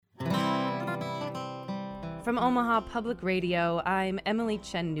From Omaha Public Radio, I'm Emily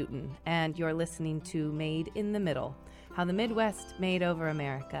Chen Newton, and you're listening to Made in the Middle, How the Midwest Made Over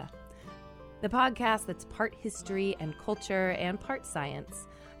America. The podcast that's part history and culture and part science,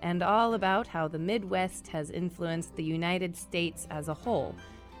 and all about how the Midwest has influenced the United States as a whole.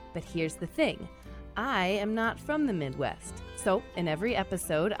 But here's the thing. I am not from the Midwest. So in every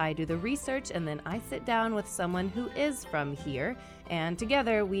episode, I do the research and then I sit down with someone who is from here, and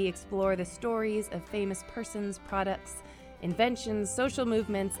together we explore the stories of famous persons, products, inventions, social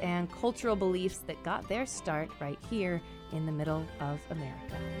movements, and cultural beliefs that got their start right here in the middle of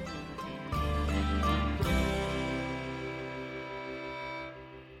America.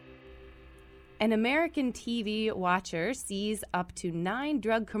 An American TV watcher sees up to 9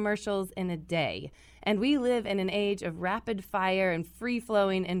 drug commercials in a day, and we live in an age of rapid fire and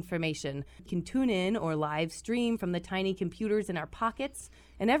free-flowing information. You can tune in or live stream from the tiny computers in our pockets,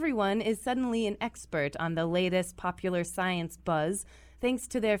 and everyone is suddenly an expert on the latest popular science buzz thanks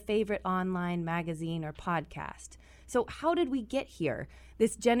to their favorite online magazine or podcast. So how did we get here?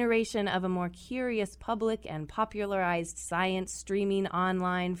 This generation of a more curious public and popularized science streaming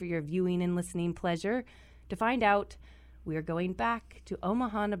online for your viewing and listening pleasure? To find out, we're going back to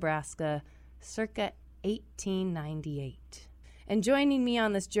Omaha, Nebraska, circa 1898. And joining me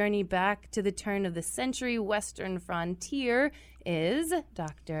on this journey back to the turn of the century western frontier is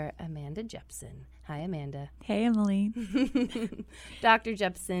Dr. Amanda Jepson. Hi, Amanda. Hey, Emily. Dr.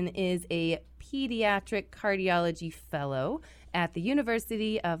 Jepson is a pediatric cardiology fellow at the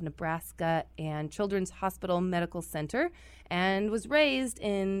University of Nebraska and Children's Hospital Medical Center and was raised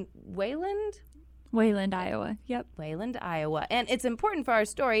in Wayland, Iowa. Yep. Wayland, Iowa. And it's important for our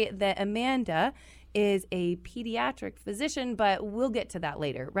story that Amanda is a pediatric physician, but we'll get to that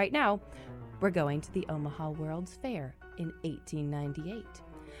later. Right now, we're going to the Omaha World's Fair in 1898.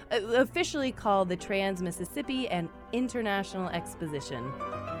 Officially called the Trans-Mississippi and International Exposition.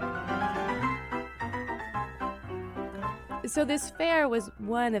 So this fair was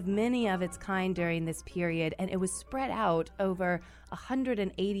one of many of its kind during this period, and it was spread out over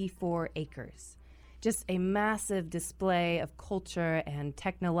 184 acres. Just a massive display of culture and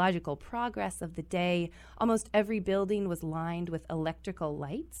technological progress of the day. Almost every building was lined with electrical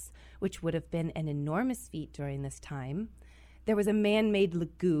lights, which would have been an enormous feat during this time. There was a man-made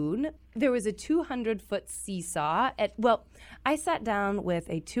lagoon. There was a 200-foot seesaw. I sat down with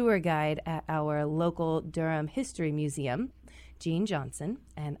a tour guide at our local Durham History Museum, Jean Johnson,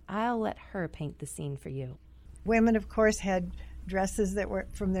 and I'll let her paint the scene for you. Women, of course, had dresses that were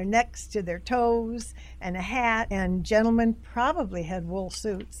from their necks to their toes and a hat, and gentlemen probably had wool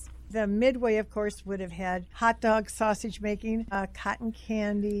suits. The midway, of course, would have had hot dog sausage making, cotton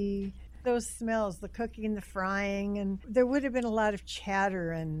candy, those smells, the cooking, the frying, and there would have been a lot of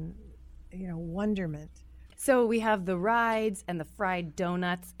chatter and, wonderment. So we have the rides and the fried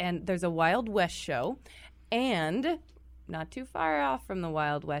donuts, and there's a Wild West show, and not too far off from the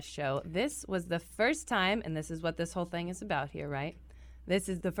Wild West show, this was the first time, and this is what this whole thing is about here, right? This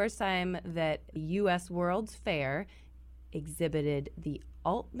is the first time that U.S. World's Fair exhibited the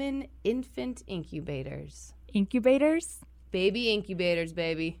Altman infant incubators. Incubators? Baby incubators,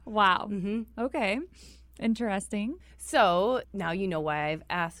 baby. Wow. Mm-hmm. Okay. Interesting. So now you know why I've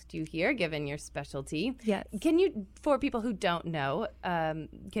asked you here, given your specialty. Yes. Can you, for people who don't know,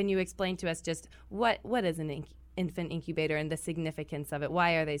 can you explain to us just what is an infant incubator and the significance of it?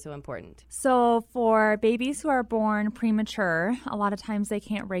 Why are they so important? So for babies who are born premature, a lot of times they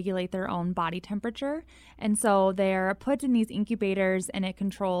can't regulate their own body temperature. And so they're put in these incubators, and it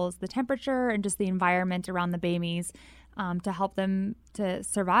controls the temperature and just the environment around the babies to help them to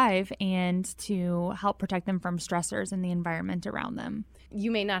survive and to help protect them from stressors in the environment around them. You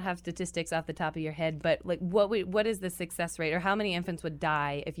may not have statistics off the top of your head, but what is the success rate, or how many infants would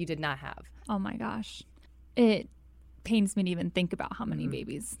die if you did not have? Oh my gosh. It pains me to even think about how many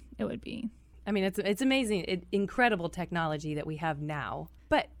babies it would be. I mean, it's amazing, incredible technology that we have now.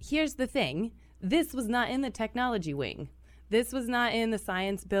 But here's the thing. This was not in the technology wing. This was not in the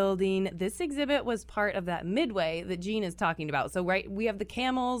science building. This exhibit was part of that midway that Jean is talking about. So, right, we have the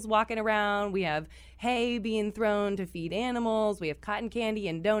camels walking around. We have hay being thrown to feed animals. We have cotton candy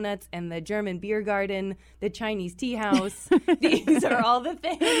and donuts and the German beer garden, the Chinese tea house. These are all the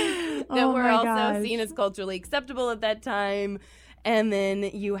things that were also seen as culturally acceptable at that time. And then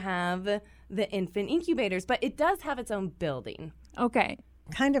you have the infant incubators. But it does have its own building. Okay.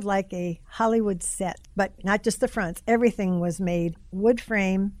 Kind of like a Hollywood set, but not just the fronts. Everything was made wood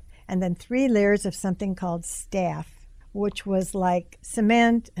frame, and then 3 layers of something called staff, which was like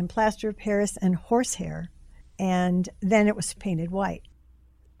cement and plaster of Paris and horsehair, and then it was painted white.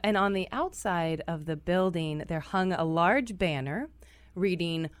 And on the outside of the building, there hung a large banner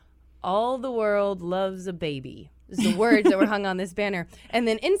reading, "All the world loves a baby." This is the words that were hung on this banner. And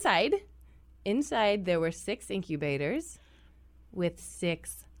then inside there were 6 incubators with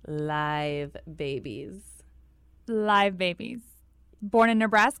 6 live babies. Live babies. Born in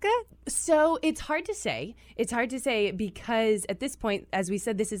Nebraska? So it's hard to say. It's hard to say because at this point, as we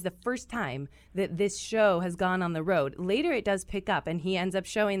said, this is the first time that this show has gone on the road. Later it does pick up, and he ends up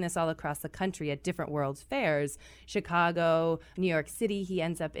showing this all across the country at different World's Fairs. Chicago, New York City. He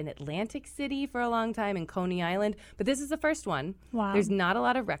ends up in Atlantic City for a long time, in Coney Island. But this is the first one. Wow. There's not a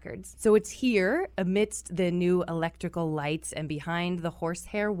lot of records. So it's here amidst the new electrical lights and behind the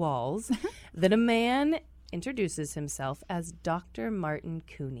horsehair walls that a man introduces himself as Dr. Martin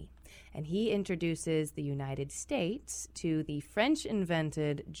Couney. And he introduces the United States to the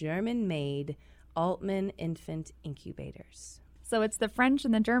French-invented, German-made Altman infant incubators. So it's the French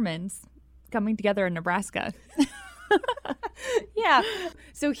and the Germans coming together in Nebraska. Yeah.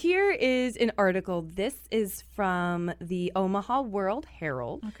 So here is an article. This is from the Omaha World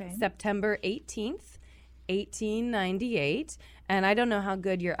Herald, September 18th, 1898. And I don't know how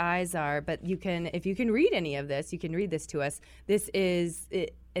good your eyes are, but if you can read any of this, you can read this to us. This is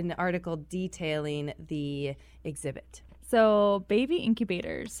an article detailing the exhibit. So, baby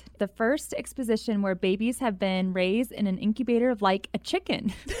incubators, the first exposition where babies have been raised in an incubator like a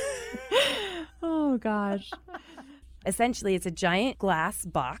chicken. Oh, gosh. Essentially, it's a giant glass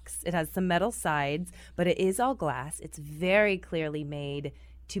box. It has some metal sides, but it is all glass. It's very clearly made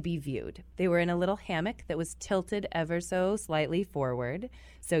to be viewed. They were in a little hammock that was tilted ever so slightly forward,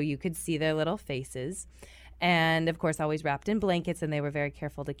 so you could see their little faces. And, of course, always wrapped in blankets, and they were very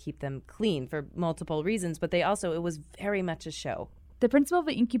careful to keep them clean for multiple reasons, but it was very much a show. The principle of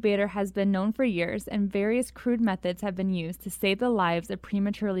the incubator has been known for years, and various crude methods have been used to save the lives of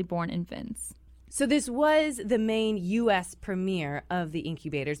prematurely born infants. So this was the main U.S. premiere of the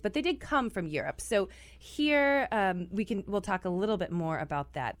incubators, but they did come from Europe. So here we'll talk a little bit more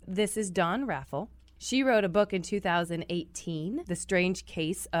about that. This is Dawn Raffel. She wrote a book in 2018, The Strange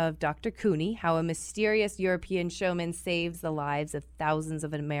Case of Dr. Couney, How a Mysterious European Showman Saves the Lives of Thousands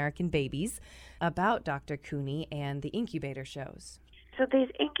of American Babies, about Dr. Couney and the incubator shows. So these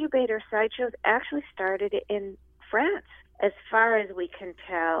incubator sideshows actually started in France. As far as we can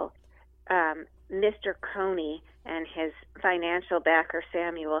tell, Mr. Couney and his financial backer,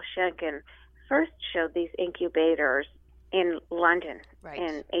 Samuel Schenken, first showed these incubators in London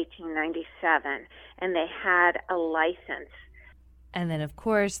in 1897, and they had a license. And then, of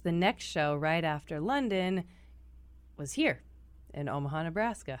course, the next show right after London was here in Omaha,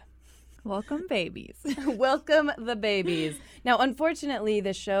 Nebraska. Welcome, babies. Welcome the babies. Now, unfortunately,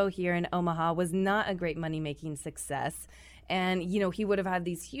 the show here in Omaha was not a great money-making success. And, he would have had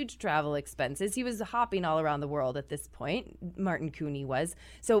these huge travel expenses. He was hopping all around the world at this point, Martin Couney was.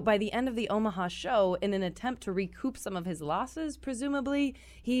 So by the end of the Omaha show, in an attempt to recoup some of his losses, presumably,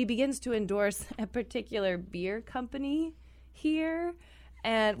 he begins to endorse a particular beer company here.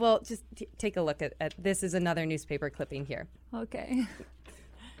 And, just take a look at this is another newspaper clipping here. Okay.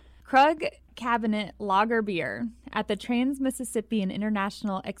 Krug Cabinet Lager Beer at the Trans-Mississippian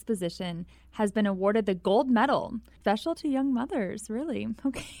International Exposition has been awarded the gold medal. Special to young mothers, really.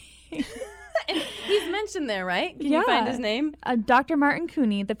 Okay. He's mentioned there, right? Can you find his name? Dr. Martin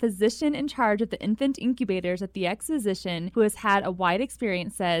Couney, the physician in charge of the infant incubators at the exposition, who has had a wide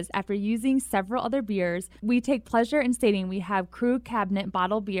experience, says, after using several other beers, we take pleasure in stating we have Krug Cabinet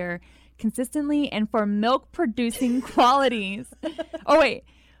bottled beer consistently and for milk-producing qualities. Oh, wait.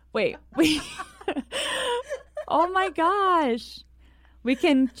 Oh my gosh. We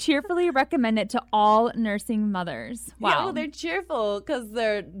can cheerfully recommend it to all nursing mothers. Wow. Yeah, well, they're cheerful because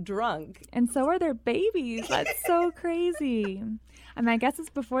they're drunk. And so are their babies. That's so crazy. I mean, I guess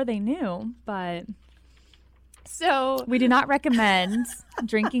it's before they knew, but so we do not recommend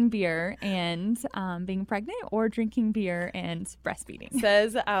drinking beer and being pregnant or drinking beer and breastfeeding.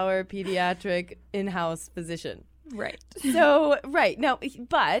 Says our pediatric in-house physician. Right. So, right. Now,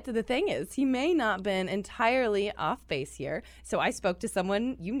 but the thing is, he may not have been entirely off base here. So I spoke to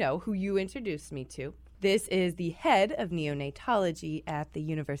someone who you introduced me to. This is the head of neonatology at the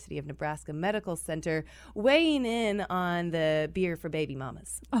University of Nebraska Medical Center, weighing in on the beer for baby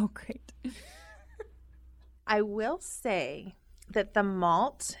mamas. Oh, great. I will say that the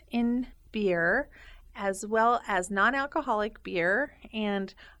malt in beer, as well as non-alcoholic beer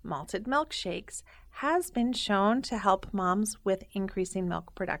and malted milkshakes, has been shown to help moms with increasing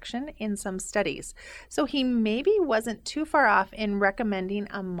milk production in some studies. So he maybe wasn't too far off in recommending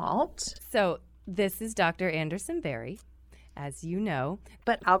a malt. So this is Dr. Anderson Berry, as you know.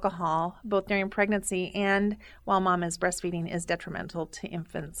 But alcohol, both during pregnancy and while mom is breastfeeding, is detrimental to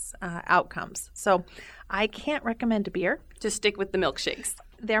infants' outcomes. So I can't recommend beer. Just stick with the milkshakes.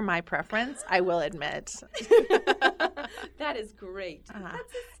 They're my preference, I will admit. That is great.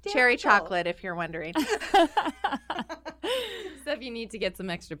 Cherry chocolate, if you're wondering. Stuff you need to get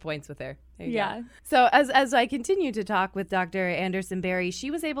some extra points with her. There you Yeah. go. So as I continue to talk with Dr. Anderson Berry, she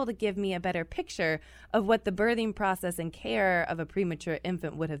was able to give me a better picture of what the birthing process and care of a premature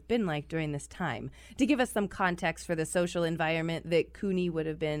infant would have been like during this time, to give us some context for the social environment that CUNY would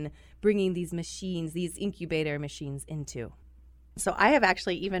have been bringing these machines, these incubator machines, into. So I have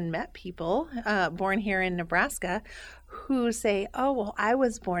actually even met people born here in Nebraska who say, oh, well, I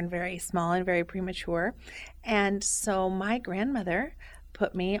was born very small and very premature. And so my grandmother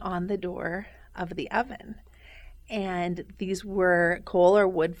put me on the door of the oven. And these were coal or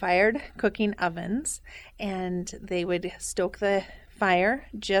wood-fired cooking ovens. And they would stoke the fire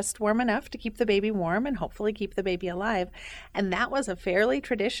just warm enough to keep the baby warm and hopefully keep the baby alive. And that was a fairly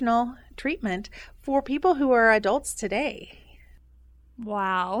traditional treatment for people who are adults today.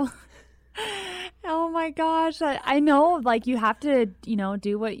 Wow. Oh my gosh. I know, like, you have to,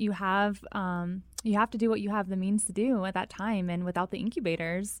 do what you have. You have to do what you have the means to do at that time. And without the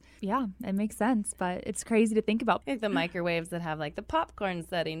incubators, yeah, it makes sense. But it's crazy to think about. Like the microwaves that have like the popcorn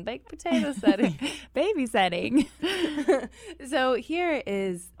setting, baked potato setting, baby setting. So here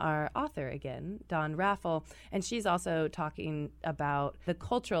is our author again, Dawn Raffel, and she's also talking about the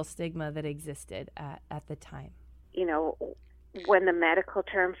cultural stigma that existed at the time. When the medical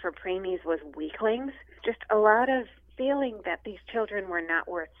term for preemies was weaklings, just a lot of feeling that these children were not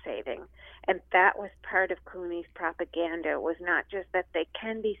worth saving. And that was part of CUNY's propaganda. It was not just that they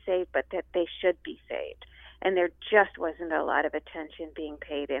can be saved, but that they should be saved. And there just wasn't a lot of attention being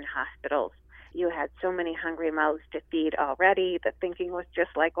paid in hospitals. You had so many hungry mouths to feed already. The thinking was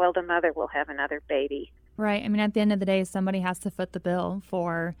just like, well, the mother will have another baby. Right. I mean, at the end of the day, somebody has to foot the bill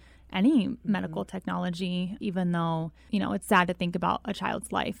for any medical technology, even though, it's sad to think about a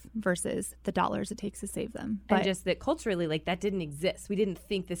child's life versus the dollars it takes to save them. But and just that culturally, like, that didn't exist. We didn't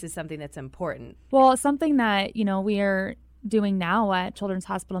think this is something that's important. Well, something that, we are doing now at Children's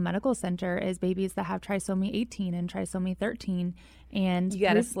Hospital Medical Center is babies that have trisomy 18 and trisomy 13. And you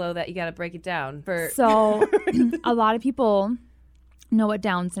got to break it down. So a lot of people know what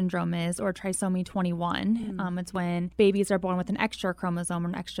Down syndrome is, or trisomy 21. It's when babies are born with an extra chromosome or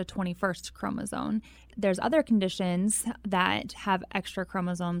an extra 21st chromosome. There's other conditions that have extra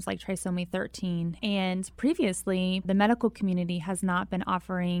chromosomes like trisomy 13. And previously, the medical community has not been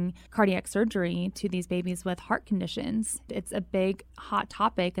offering cardiac surgery to these babies with heart conditions. It's a big hot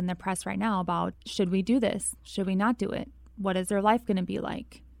topic in the press right now about, should we do this? Should we not do it? What is their life going to be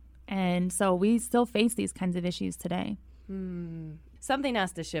like? And so we still face these kinds of issues today. Something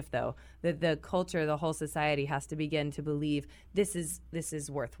has to shift, though. The culture, the whole society has to begin to believe this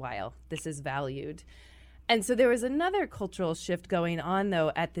is worthwhile. This is valued. And so there was another cultural shift going on,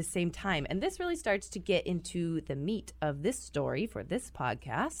 though, at the same time. And this really starts to get into the meat of this story for this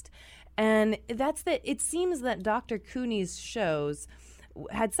podcast. And that's that it seems that Dr. CUNY's shows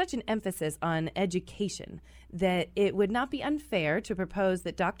had such an emphasis on education that it would not be unfair to propose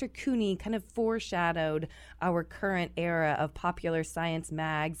that Dr. CUNY kind of foreshadowed our current era of popular science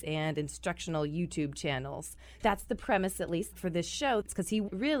mags and instructional YouTube channels. That's the premise, at least, for this show, because he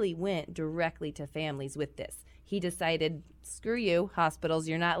really went directly to families with this. He decided, screw you, hospitals,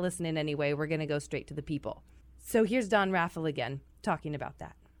 you're not listening anyway, we're going to go straight to the people. So here's Dawn Raffel again, talking about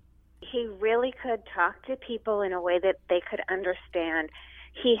that. He really could talk to people in a way that they could understand.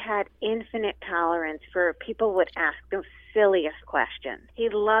 He had infinite tolerance for people would ask the silliest questions. He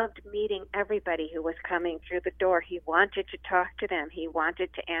loved meeting everybody who was coming through the door. He wanted to talk to them. He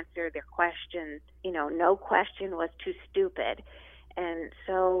wanted to answer their questions. No question was too stupid. And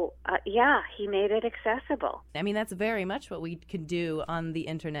so, he made it accessible. I mean, that's very much what we can do on the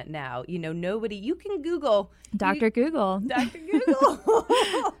internet now. You can Google. Dr. Google. Dr. Google.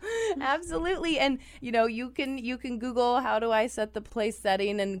 Absolutely. And, you can Google, how do I set the place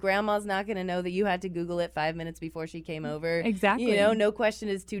setting? And grandma's not going to know that you had to Google it 5 minutes before she came over. Exactly. No question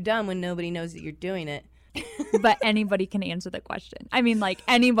is too dumb when nobody knows that you're doing it. But anybody can answer the question. I mean, like,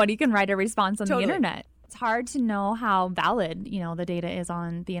 anybody can write a response on the internet. It's hard to know how valid, the data is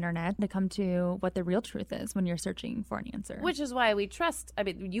on the internet to come to what the real truth is when you're searching for an answer. Which is why we trust. I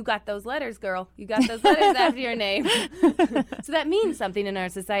mean, you got those letters, girl. You got those letters after your name. So that means something in our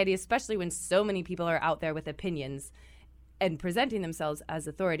society, especially when so many people are out there with opinions. and presenting themselves as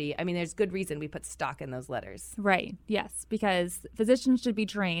authority, I mean, there's good reason we put stock in those letters. Right. Yes. Because physicians should be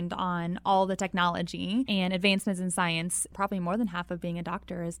trained on all the technology and advancements in science. Probably more than half of being a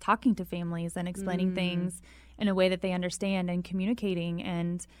doctor is talking to families and explaining things in a way that they understand and communicating.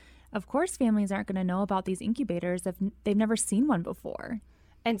 And of course, families aren't going to know about these incubators if they've never seen one before.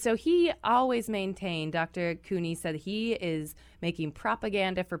 And so he always maintained, Dr. Cooney said he is making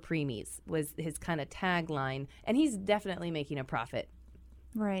propaganda for preemies, was his kind of tagline. And he's definitely making a profit.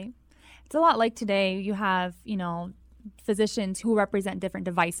 Right. It's a lot like today. You have, physicians who represent different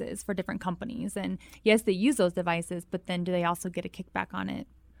devices for different companies. And yes, they use those devices, but then do they also get a kickback on it?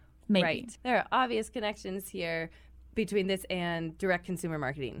 Maybe. Right. There are obvious connections here between this and direct consumer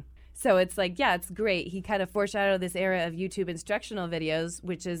marketing. So it's like, yeah, it's great. He kind of foreshadowed this era of YouTube instructional videos,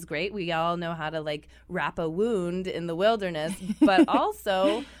 which is great. We all know how to wrap a wound in the wilderness, but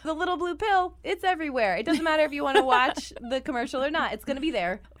also the little blue pill, it's everywhere. It doesn't matter if you want to watch the commercial or not. It's going to be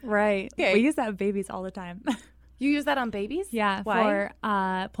there. Right. Okay. We use that with babies all the time. You use that on babies? Yeah, Why?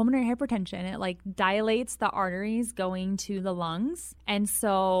 For pulmonary hypertension. It dilates the arteries going to the lungs. And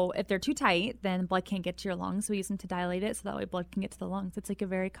so if they're too tight, then blood can't get to your lungs. So we use them to dilate it so that way blood can get to the lungs. It's a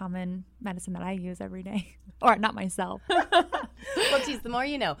very common medicine that I use every day. Or not myself. Well, geez, the more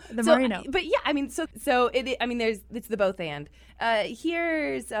you know. The more you know. But yeah, I mean, it's the both and.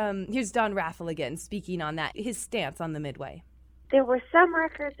 Here's Don Raffel again speaking on that, his stance on the Midway. There were some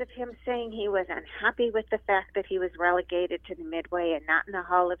records of him saying he was unhappy with the fact that he was relegated to the Midway and not in the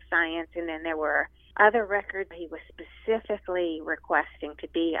Hall of Science. And then there were other records he was specifically requesting to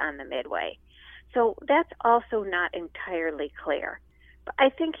be on the Midway. So that's also not entirely clear. But I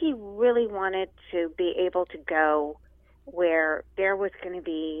think he really wanted to be able to go where there was going to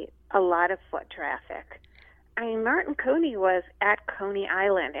be a lot of foot traffic. I mean, Martin Cooney was at Coney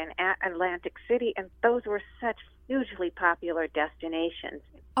Island and at Atlantic City, and those were such hugely popular destinations.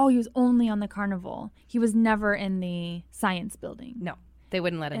 Oh, he was only on the carnival. He was never in the science building. No, they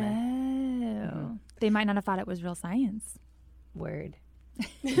wouldn't let him in. Oh. They might not have thought it was real science. Word.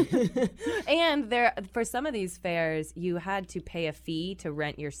 And for some of these fairs, you had to pay a fee to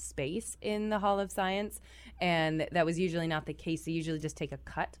rent your space in the Hall of Science, and that was usually not the case. They usually just take a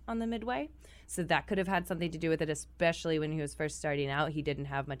cut on the Midway. So that could have had something to do with it, especially when he was first starting out. He didn't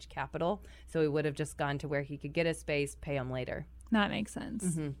have much capital, so he would have just gone to where he could get a space, pay him later. That makes sense.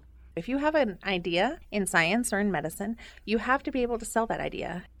 Mm-hmm. If you have an idea in science or in medicine, you have to be able to sell that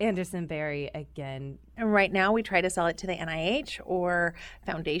idea. Anderson Barry again. And right now, we try to sell it to the NIH or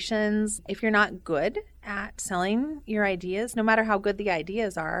foundations. If you're not good at selling your ideas, no matter how good the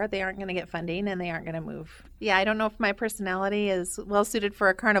ideas are, they aren't going to get funding and they aren't going to move. Yeah, I don't know if my personality is well suited for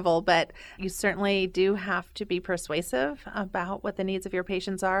a carnival, but you certainly do have to be persuasive about what the needs of your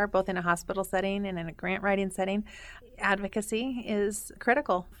patients are, both in a hospital setting and in a grant writing setting. Advocacy is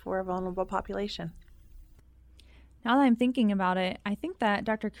critical for a vulnerable population. Now that I'm thinking about it, I think that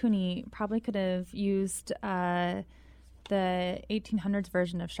Dr. Cooney probably could have used the 1800s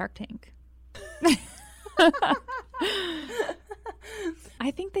version of Shark Tank.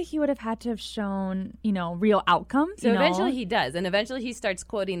 I think that he would have had to have shown, real outcomes. So eventually he does. And eventually he starts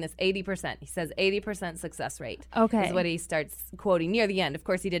quoting this 80%. He says 80% success rate. Okay. Is what he starts quoting near the end. Of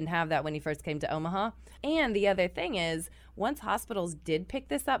course, he didn't have that when he first came to Omaha. And the other thing is, once hospitals did pick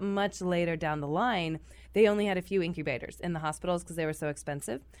this up much later down the line, they only had a few incubators in the hospitals because they were so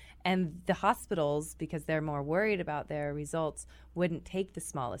expensive. And the hospitals, because they're more worried about their results, wouldn't take the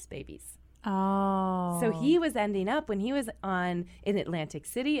smallest babies. Oh. So he was ending up, when he was in Atlantic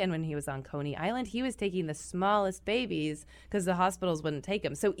City and when he was on Coney Island, he was taking the smallest babies because the hospitals wouldn't take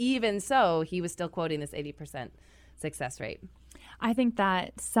them. So even so, he was still quoting this 80% success rate. I think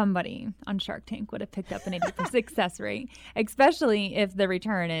that somebody on Shark Tank would have picked up an 80% success rate, especially if the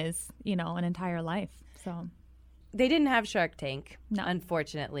return is, an entire life. So they didn't have Shark Tank, no.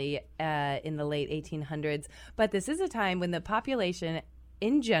 Unfortunately, in the late 1800s. But this is a time when the population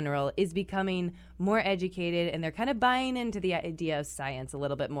in general is becoming more educated, and they're kind of buying into the idea of science a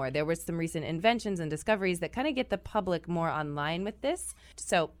little bit more. There were some recent inventions and discoveries that kind of get the public more online with this.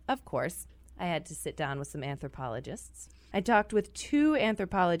 So, of course, I had to sit down with some anthropologists. I talked with two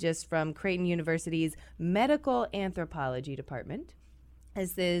anthropologists from Creighton University's Medical Anthropology Department.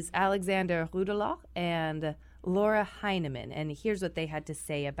 This is Alexander Rudeloch and Laura Heinemann, and here's what they had to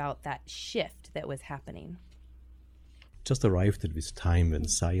say about that shift that was happening. Just arrived at this time when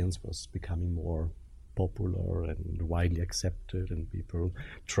science was becoming more popular and widely accepted, and people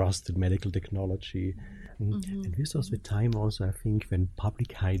trusted medical technology. And this was the time also, I think, when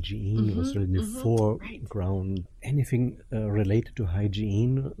public hygiene was really in the foreground. Anything related to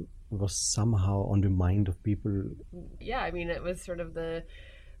hygiene was somehow on the mind of people. Yeah, I mean, it was sort of the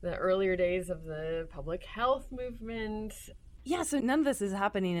earlier days of the public health movement. Yeah, so none of this is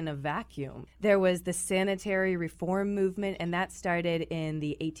happening in a vacuum. There was the sanitary reform movement, and that started in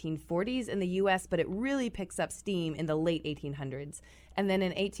the 1840s in the U.S., but it really picks up steam in the late 1800s. And then in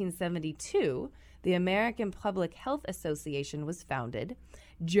 1872, the American Public Health Association was founded.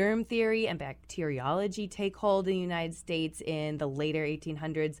 Germ theory and bacteriology take hold in the United States in the later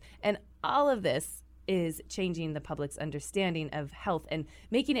 1800s, and all of this is changing the public's understanding of health and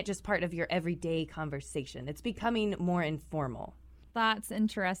making it just part of your everyday conversation. It's becoming more informal. That's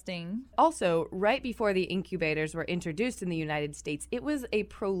interesting. Also, right before the incubators were introduced in the United States, it was a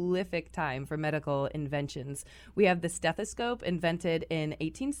prolific time for medical inventions. We have the stethoscope invented in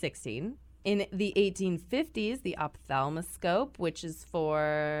 1816. In the 1850s, the ophthalmoscope, which is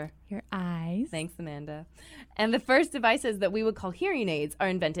for your eyes. Thanks, Amanda. And the first devices that we would call hearing aids are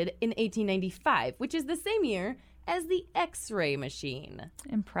invented in 1895, which is the same year as the X-ray machine.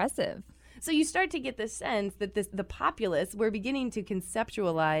 Impressive. So you start to get the sense that the populace were beginning to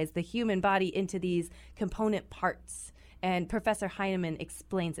conceptualize the human body into these component parts. And Professor Heinemann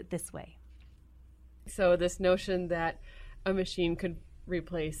explains it this way. So this notion that a machine could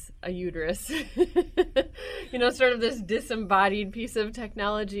replace a uterus, sort of this disembodied piece of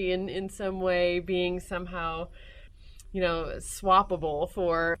technology in some way being somehow, swappable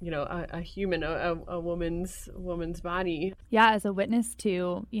for, a human, a woman's body. Yeah, as a witness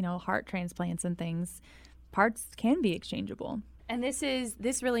to, heart transplants and things, parts can be exchangeable. And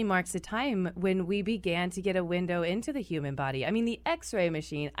this really marks a time when we began to get a window into the human body. I mean, the X-ray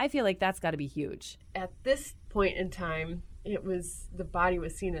machine, I feel like that's got to be huge. At this point in time, the body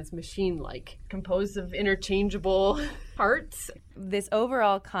was seen as machine-like, composed of interchangeable parts. This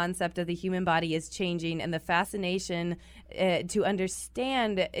overall concept of the human body is changing, and the fascination to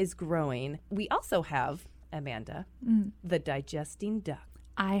understand is growing. We also have, Amanda, the digesting duck.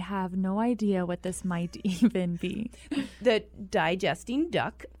 I have no idea what this might even be. The digesting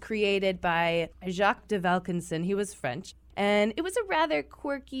duck, created by Jacques de Vaucanson, he was French, and it was a rather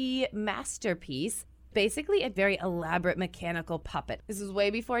quirky masterpiece. Basically, a very elaborate mechanical puppet. This was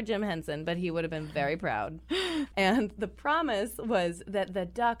way before Jim Henson, but he would have been very proud. And the promise was that the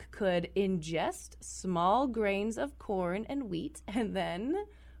duck could ingest small grains of corn and wheat and then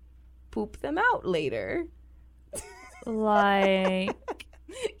poop them out later. Like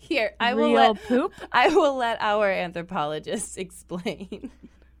here, I will let our anthropologists explain.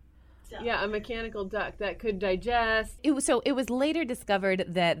 Yeah, a mechanical duck that could digest. It was later discovered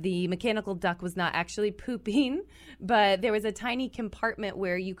that the mechanical duck was not actually pooping, but there was a tiny compartment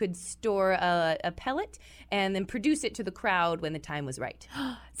where you could store a pellet and then produce it to the crowd when the time was right.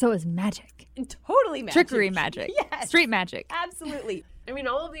 So it was magic. Totally magic. Trickery magic. Yes. Street magic. Absolutely. I mean,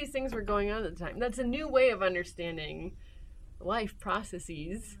 all of these things were going on at the time. That's a new way of understanding life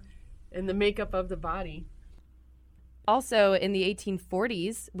processes and the makeup of the body. Also, in the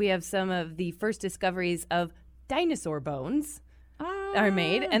 1840s, we have some of the first discoveries of dinosaur bones are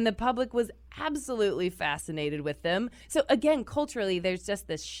made, and the public was absolutely fascinated with them. So again, culturally, there's just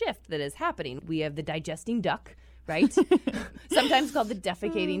this shift that is happening. We have the digesting duck, right? Sometimes called the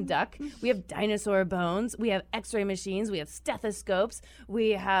defecating duck. We have dinosaur bones. We have X-ray machines. We have stethoscopes.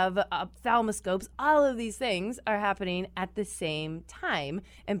 We have ophthalmoscopes. All of these things are happening at the same time.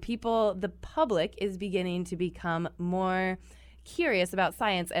 And the public is beginning to become more curious about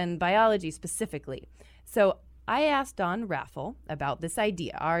science and biology specifically. So I asked Don Raffel about this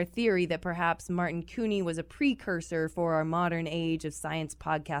idea, our theory that perhaps Martin Couney was a precursor for our modern age of science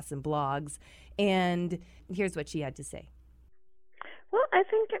podcasts and blogs. And here's what she had to say. Well, I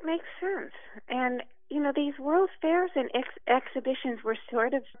think it makes sense. And, these World Fairs and exhibitions were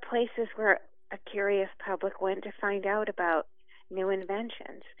sort of places where a curious public went to find out about new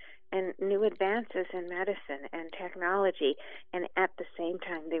inventions and new advances in medicine and technology. And at the same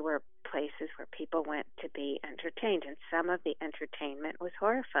time, they were places where people went to be entertained. And some of the entertainment was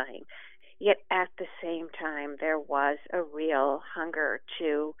horrifying. Yet at the same time, there was a real hunger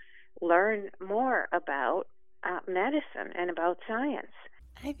to learn more about medicine and about science.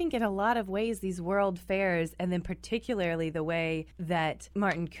 I think in a lot of ways, these world fairs, and then particularly the way that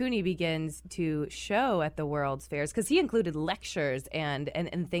Martin Couney begins to show at the World's Fairs, because he included lectures and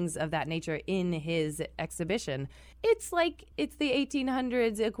things of that nature in his exhibition. It's the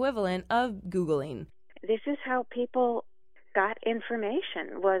 1800s equivalent of Googling. This is how people got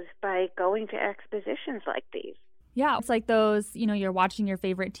information was by going to expositions like these. Yeah, it's like those, you're watching your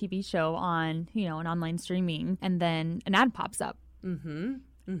favorite TV show on, an online streaming, and then an ad pops up. Mm-hmm.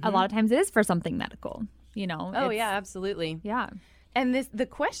 A lot of times it is for something medical, Oh, yeah, absolutely. Yeah. And the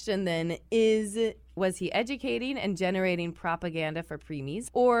question then is, was he educating and generating propaganda for preemies,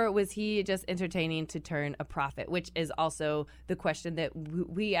 or was he just entertaining to turn a profit, which is also the question that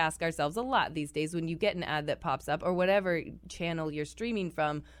we ask ourselves a lot these days when you get an ad that pops up or whatever channel you're streaming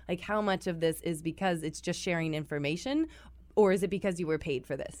from, like how much of this is because it's just sharing information, or is it because you were paid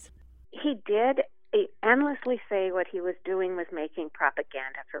for this? He did endlessly say what he was doing was making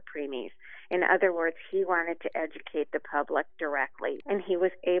propaganda for preemies. In other words, he wanted to educate the public directly, and he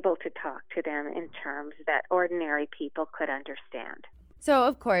was able to talk to them in terms that ordinary people could understand. So,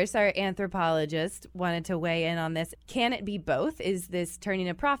 of course, our anthropologist wanted to weigh in on this. Can it be both? Is this turning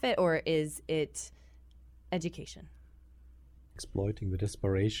a profit, or is it education? Exploiting the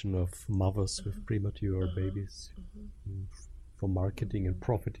desperation of mothers with premature babies for marketing and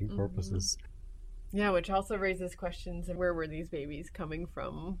profiting purposes. Yeah, which also raises questions of where were these babies coming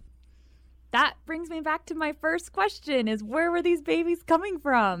from? That brings me back to my first question, is where were these babies coming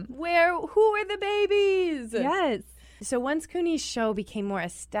from? Who were the babies? Yes. So once Cooney's show became more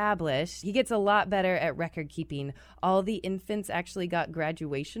established, he gets a lot better at record keeping. All the infants actually got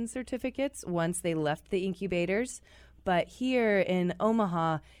graduation certificates once they left the incubators. But here in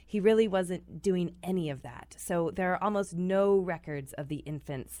Omaha, he really wasn't doing any of that. So there are almost no records of the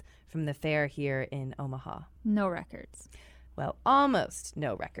infants from the fair here in Omaha. No records. Well, almost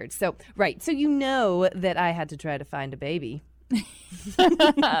no records. So, right. So you know that I had to try to find a baby.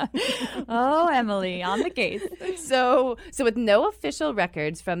 Oh, Emily, on the case. So with no official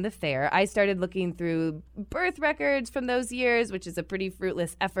records from the fair, I started looking through birth records from those years, which is a pretty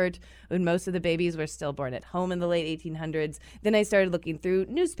fruitless effort when most of the babies were still born at home in the late 1800s. Then I started looking through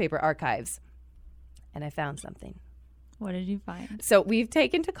newspaper archives, and I found something. What did you find? So we've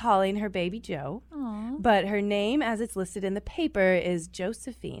taken to calling her baby Jo, but her name as it's listed in the paper is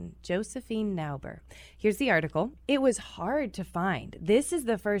Josephine Nauber. Here's the article. It was hard to find. This is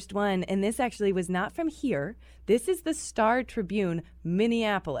the first one, and this actually was not from here. This is the Star Tribune,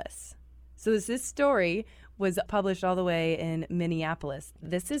 Minneapolis. So this story was published all the way in Minneapolis.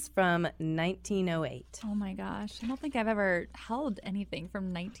 This is from 1908. Oh my gosh. I don't think I've ever held anything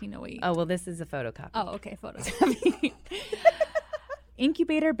from 1908. Oh, well, this is a photocopy. Oh, okay, photocopy.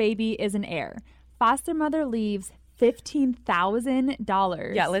 Incubator baby is an heir. Foster mother leaves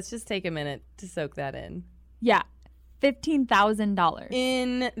 $15,000. Yeah, let's just take a minute to soak that in. Yeah,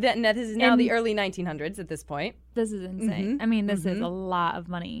 $15,000. That is now the early 1900s at this point. This is insane. I mean, this is a lot of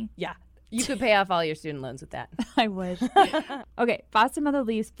money. Yeah. You could pay off all your student loans with that. I wish. Okay, foster mother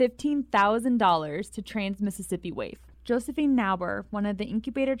leaves $15,000 to Trans-Mississippi Waif. Josephine Nauber, one of the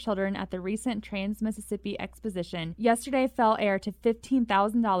incubator children at the recent Trans-Mississippi Exposition, yesterday fell heir to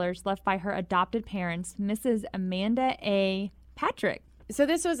 $15,000 left by her adopted parents, Mrs. Amanda A. Patrick. So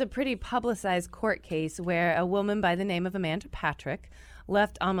this was a pretty publicized court case where a woman by the name of Amanda Patrick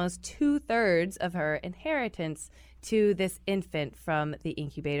left almost 2/3 of her inheritance to this infant from the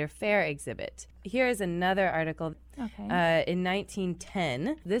Incubator Fair exhibit. Here is another article. Okay. In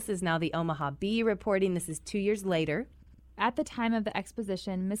 1910, this is now the Omaha Bee reporting. This is 2 years later. At the time of the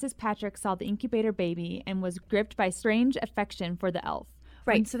exposition, Mrs. Patrick saw the incubator baby and was gripped by strange affection for the elf.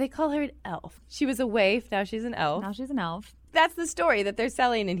 Right, so they call her an elf. She was a waif, now she's an elf. Now she's an elf. That's the story that they're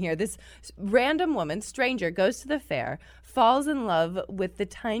selling in here. This random woman, stranger, goes to the fair, falls in love with the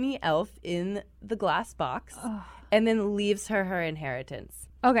tiny elf in the glass box, and then leaves her inheritance.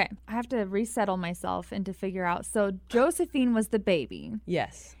 Okay, I have to resettle myself and to figure out. So Josephine was the baby.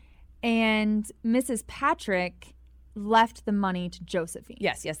 Yes. And Mrs. Patrick left the money to Josephine.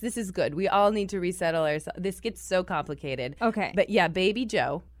 Yes, this is good. We all need to resettle ourselves. This gets so complicated. Okay. But yeah, baby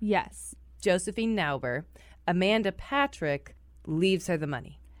Jo. Yes. Josephine Nauber. Amanda Patrick leaves her the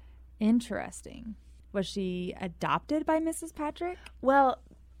money. Interesting. Was she adopted by Mrs. Patrick? Well,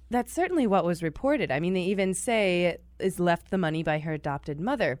 that's certainly what was reported. I mean, they even say is left the money by her adopted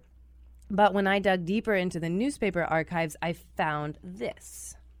mother. But when I dug deeper into the newspaper archives, I found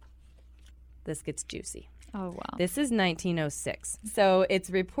this. This gets juicy. Oh, wow. This is 1906. So it's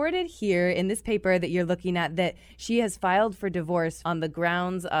reported here in this paper that you're looking at that she has filed for divorce on the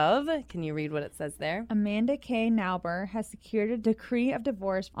grounds of, can you read what it says there? Amanda K. Nauber has secured a decree of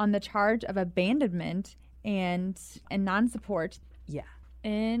divorce on the charge of abandonment and non-support. Yeah.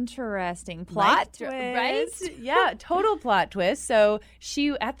 Interesting. Plot twist. Right? Yeah, total plot twist. So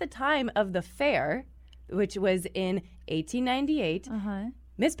she, at the time of the fair, which was in 1898,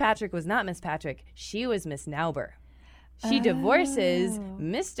 Miss Patrick was not Miss Patrick. She was Miss Nauber. She divorces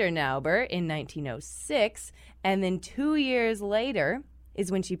Mr. Nauber in 1906, and then 2 years later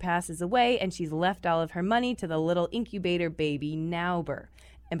is when she passes away, and she's left all of her money to the little incubator baby Nauber.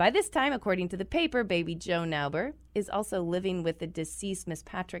 And by this time, according to the paper, baby Joe Nauber is also living with the deceased Miss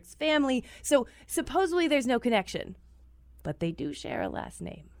Patrick's family. So supposedly there's no connection, but they do share a last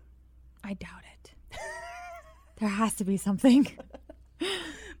name. I doubt it. There has to be something.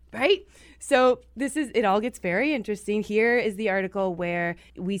 Right? So it all gets very interesting. Here is the article where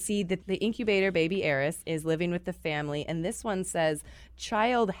we see that the incubator baby heiress is living with the family. And this one says,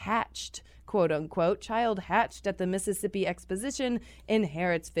 child hatched, quote unquote, child hatched at the Mississippi Exposition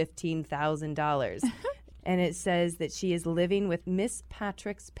inherits $15,000. And it says that she is living with Miss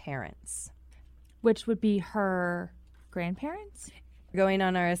Patrick's parents. Which would be her grandparents? Going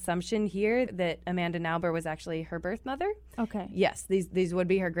on our assumption here that Amanda Nauber was actually her birth mother. Okay. Yes, these would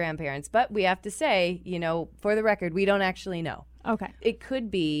be her grandparents. But we have to say, for the record, we don't actually know. Okay. It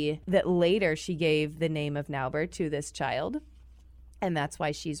could be that later she gave the name of Nauber to this child, and that's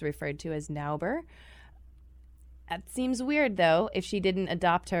why she's referred to as Nauber. That seems weird, though, if she didn't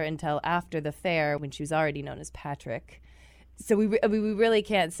adopt her until after the fair when she was already known as Patrick. So we really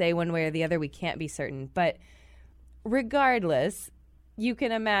can't say one way or the other. We can't be certain. But regardless, you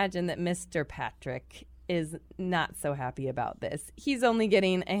can imagine that Mr. Patrick is not so happy about this. He's only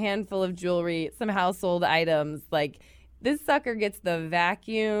getting a handful of jewelry, some household items. Like, this sucker gets the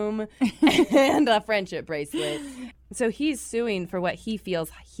vacuum and a friendship bracelet. So he's suing for what he feels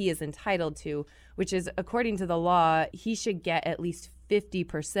he is entitled to, which is, according to the law, he should get at least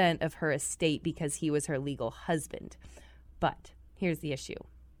 50% of her estate because he was her legal husband. But here's the issue.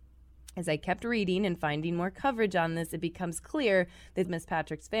 As I kept reading and finding more coverage on this, it becomes clear that Miss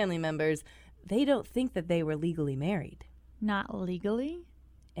Patrick's family members, they don't think that they were legally married. Not legally?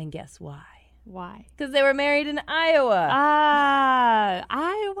 And guess why? Why? Because they were married in Iowa.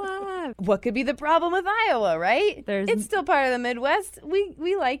 Iowa. What could be the problem with Iowa, right? It's still part of the Midwest.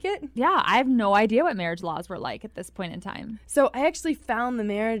 We like it. Yeah, I have no idea what marriage laws were like at this point in time. So I actually found the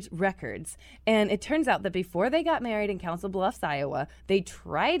marriage records, and it turns out that before they got married in Council Bluffs, Iowa, they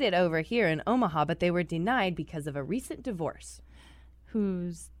tried it over here in Omaha, but they were denied because of a recent divorce.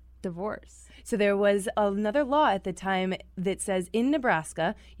 Whose divorce? So there was another law at the time that says in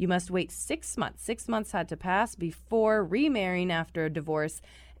Nebraska, you must wait 6 months. 6 months had to pass before remarrying after a divorce.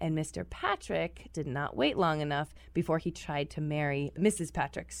 And Mr. Patrick did not wait long enough before he tried to marry Mrs.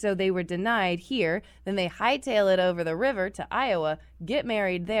 Patrick. So they were denied here. Then they hightail it over the river to Iowa, get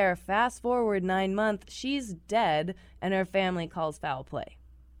married there. Fast forward 9 months, she's dead, and her family calls foul play.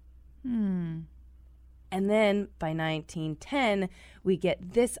 And then by 1910, we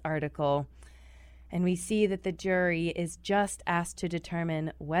get this article, and we see that the jury is just asked to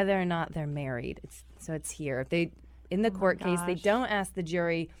determine whether or not they're married. It's here. In the court case, they don't ask the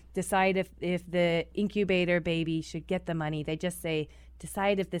jury, decide if the incubator baby should get the money. They just say,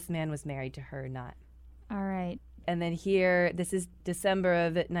 decide if this man was married to her or not. All right. And then here, this is December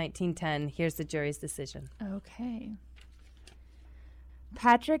of 1910. Here's the jury's decision. Okay.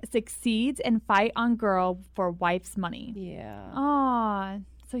 Patrick succeeds in fight on girl for wife's money. Yeah. Aw,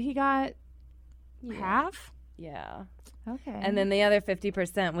 so he got half? Yeah. Okay. And then the other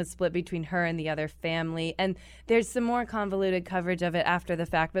 50% was split between her and the other family. And there's some more convoluted coverage of it after the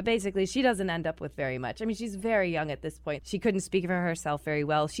fact, but basically she doesn't end up with very much. I mean, she's very young at this point. She couldn't speak for herself very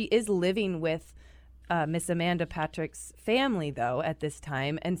well. She is living with Miss Amanda Patrick's family, though, at this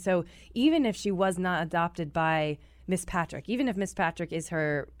time. And so even if she was not adopted by Miss Patrick, even if Miss Patrick is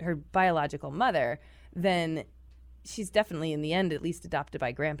her biological mother, then she's definitely, in the end, at least adopted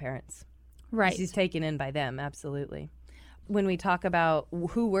by grandparents. Right. She's taken in by them, absolutely. When we talk about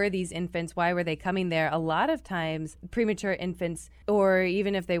who were these infants, why were they coming there, a lot of times premature infants, or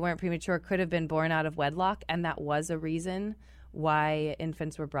even if they weren't premature, could have been born out of wedlock, and that was a reason why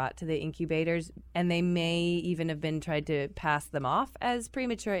infants were brought to the incubators. And they may even have been tried to pass them off as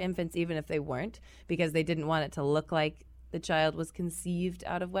premature infants, even if they weren't, because they didn't want it to look like the child was conceived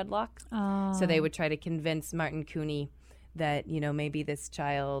out of wedlock. Oh. So they would try to convince Martin Cooney that, maybe this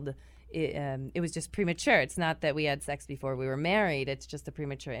child, it was just premature. It's not that we had sex before we were married. It's just a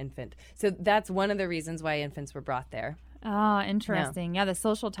premature infant. So that's one of the reasons why infants were brought there. Oh, interesting. Yeah, the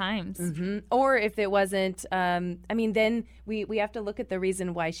social times. Mm-hmm. Or if it wasn't, then we have to look at the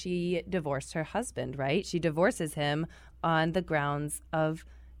reason why she divorced her husband, right? She divorces him on the grounds of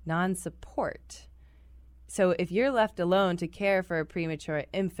non-support. So if you're left alone to care for a premature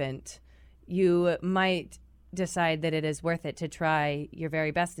infant, you might decide that it is worth it to try your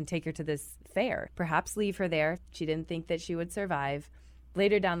very best and take her to this fair. Perhaps leave her there. She didn't think that she would survive.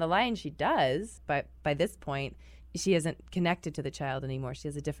 Later down the line, she does, but by this point, she isn't connected to the child anymore. She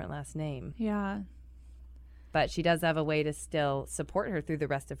has a different last name. Yeah. But she does have a way to still support her through the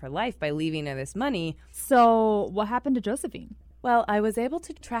rest of her life by leaving her this money. So what happened to Josephine? Well, I was able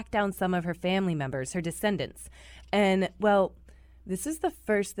to track down some of her family members, her descendants. And, well, this is the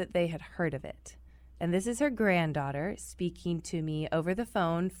first that they had heard of it. And this is her granddaughter speaking to me over the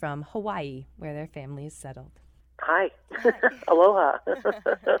phone from Hawaii, where their family is settled. Hi. Aloha.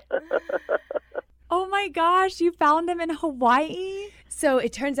 Oh my gosh, you found him in Hawaii? So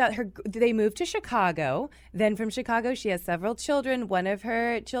it turns out they moved to Chicago. Then from Chicago, she has several children. One of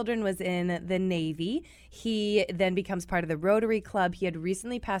her children was in the Navy. He then becomes part of the Rotary Club. He had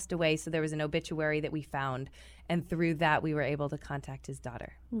recently passed away, so there was an obituary that we found. And through that, we were able to contact his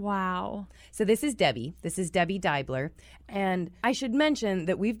daughter. Wow. So this is Debbie. This is Debbie Deibler. And I should mention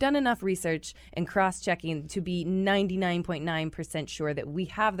that we've done enough research and cross-checking to be 99.9% sure that we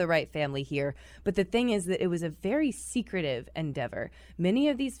have the right family here. But the thing is that it was a very secretive endeavor. Many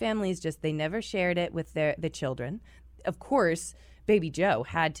of these families they never shared it with the children. Of course, Baby Joe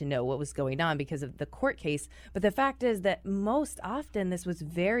had to know what was going on because of the court case. But the fact is that most often this was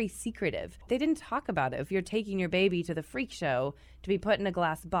very secretive. They didn't talk about it. If you're taking your baby to the freak show to be put in a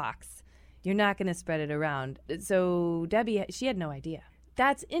glass box, you're not going to spread it around. So Debbie, she had no idea.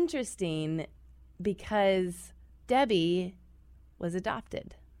 That's interesting because Debbie was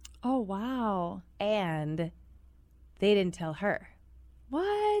adopted. Oh, wow. And they didn't tell her.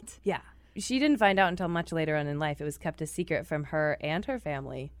 What? Yeah. She didn't find out until much later on in life. It was kept a secret from her and her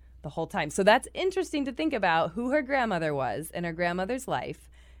family the whole time. So that's interesting to think about who her grandmother was in her grandmother's life.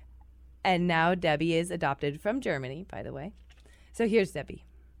 And now Debbie is adopted from Germany, by the way. So here's Debbie.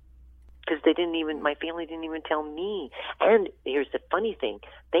 Because my family didn't even tell me. And here's the funny thing,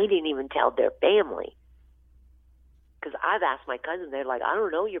 they didn't even tell their family. Because I've asked my cousins, they're like, I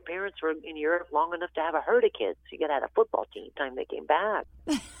don't know, your parents were in Europe long enough to have a herd of kids. You got to have a football team time they came back.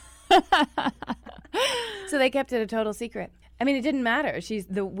 So they kept it a total secret. I mean, it didn't matter.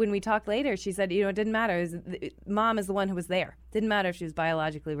 When we talked later, she said, it didn't matter. Mom is the one who was there. Didn't matter if she was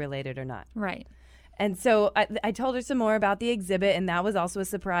biologically related or not. Right. And so I told her some more about the exhibit, and that was also a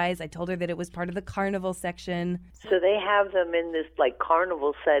surprise. I told her that it was part of the carnival section. So they have them in this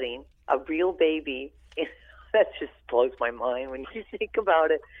carnival setting, a real baby. That just blows my mind when you think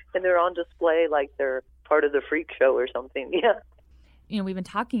about it. And they're on display like they're part of the freak show or something. Yeah. We've been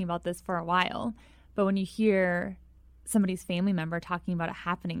talking about this for a while, but when you hear somebody's family member talking about it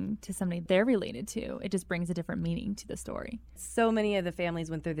happening to somebody they're related to, it just brings a different meaning to the story. So many of the families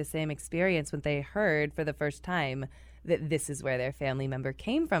went through the same experience when they heard for the first time that this is where their family member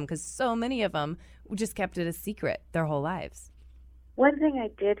came from, because so many of them just kept it a secret their whole lives. One thing I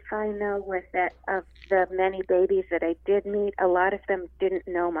did find, though, was that of the many babies that I did meet, a lot of them didn't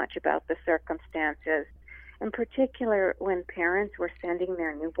know much about the circumstances. In particular, when parents were sending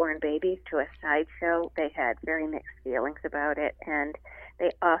their newborn babies to a sideshow, they had very mixed feelings about it, and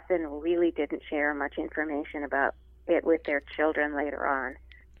they often really didn't share much information about it with their children later on.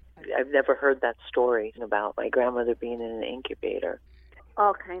 I've never heard that story about my grandmother being in an incubator.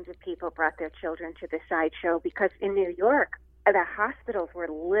 All kinds of people brought their children to the sideshow because in New York, the hospitals were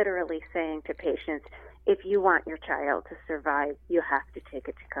literally saying to patients, if you want your child to survive, you have to take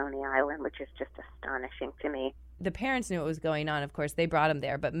it to Coney Island, which is just astonishing to me. The parents knew what was going on, of course. They brought them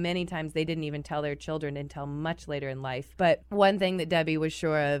there, but many times they didn't even tell their children until much later in life. But one thing that Debbie was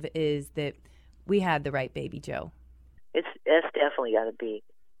sure of is that we had the right Baby Joe. It's definitely got to be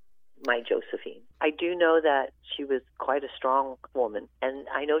my Josephine. I do know that she was quite a strong woman, and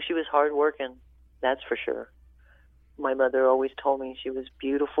I know she was hardworking, that's for sure. My mother always told me she was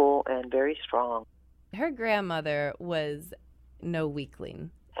beautiful and very strong. Her grandmother was no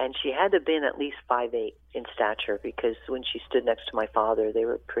weakling. And she had to have been at least 5'8" in stature, because when she stood next to my father, they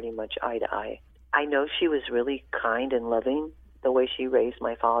were pretty much eye to eye. I know she was really kind and loving the way she raised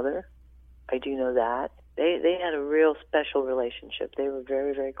my father. I do know that. They had a real special relationship. They were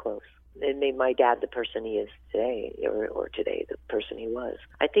very, very close. It made my dad the person he is today, or today the person he was.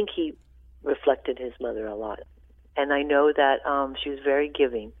 I think he reflected his mother a lot. And I know that she was very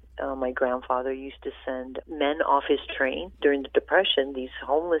giving. My grandfather used to send men off his train during the Depression, these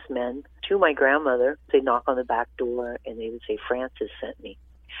homeless men, to my grandmother. They'd knock on the back door, and they would say, Francis sent me.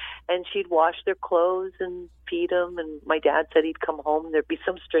 And she'd wash their clothes and feed them. And my dad said he'd come home, and there'd be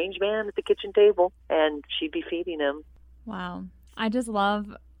some strange man at the kitchen table, and she'd be feeding him. Wow. I just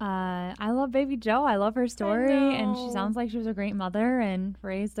love, I love Baby Joe. I love her story, and she sounds like she was a great mother and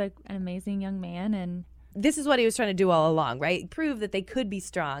raised an amazing young man. And this is what he was trying to do all along, right? Prove that they could be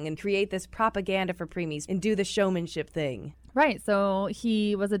strong and create this propaganda for preemies and do the showmanship thing. Right. So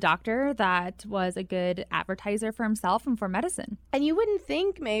he was a doctor that was a good advertiser for himself and for medicine. And you wouldn't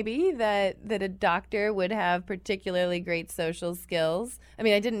think maybe that a doctor would have particularly great social skills. I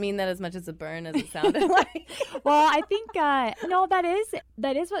mean, I didn't mean that as much as a burn as it sounded like. Well, I think, no, that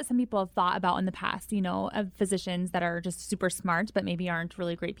is what some people have thought about in the past, of physicians that are just super smart, but maybe aren't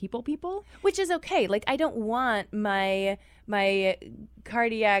really great people. Which is okay. Like, I don't want my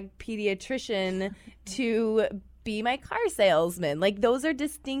cardiac pediatrician to be my car salesman. Like, those are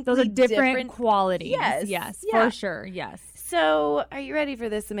distinctly Those are different qualities. Yes. Yes, Yeah. for sure. Yes. So, are you ready for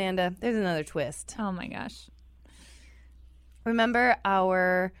this, Amanda? There's another twist. Oh my gosh. Remember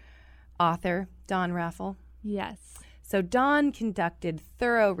our author, Dawn Raffel? Yes. So Dawn conducted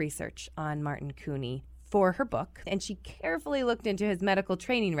thorough research on Martin Cooney for her book, and she carefully looked into his medical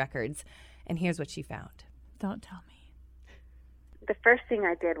training records. And here's what she found. Don't tell me. The first thing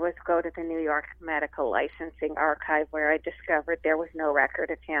I did was go to the New York Medical Licensing Archive, where I discovered there was no record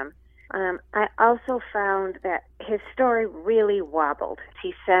of him. I also found that his story really wobbled.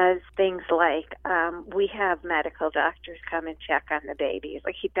 He says things like, we have medical doctors come and check on the babies.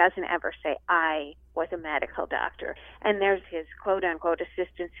 Like, he doesn't ever say, I was a medical doctor. And there's his quote-unquote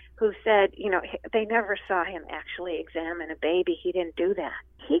assistant who said, they never saw him actually examine a baby. He didn't do that.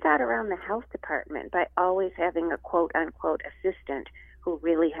 He got around the health department by always having a quote-unquote assistant who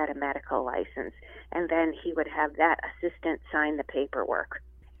really had a medical license. And then he would have that assistant sign the paperwork.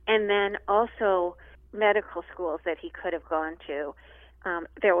 And then also medical schools that he could have gone to,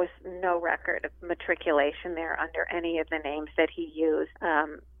 there was no record of matriculation there under any of the names that he used.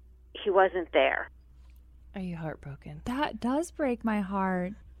 He wasn't there. Are you heartbroken? That does break my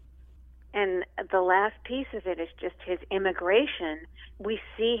heart. And the last piece of it is just his immigration. We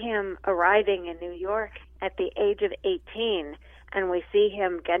see him arriving in New York at the age of 18, and we see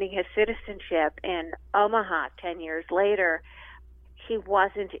him getting his citizenship in Omaha 10 years later. He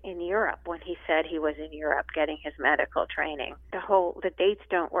wasn't in Europe when he said he was in Europe getting his medical training. The dates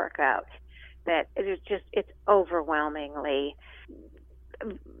don't work out. That it's overwhelmingly,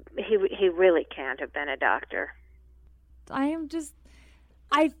 he really can't have been a doctor. I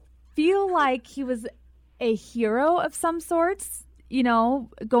feel like he was a hero of some sorts,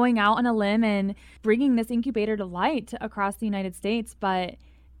 going out on a limb and bringing this incubator to light across the United States. But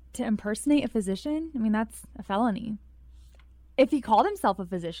to impersonate a physician, I mean, that's a felony. If he called himself a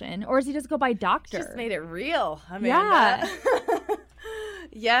physician, or does he just go by doctor? Just made it real, Amanda. Yeah.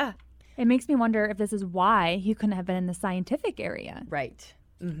 Yeah. It makes me wonder if this is why he couldn't have been in the scientific area. Right.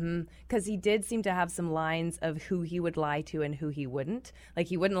 Because he did seem to have some lines of who he would lie to and who he wouldn't. Like,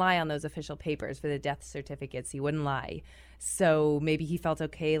 he wouldn't lie on those official papers for the death certificates. He wouldn't lie. So maybe he felt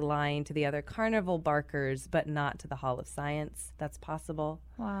okay lying to the other carnival barkers, but not to the Hall of Science. That's possible.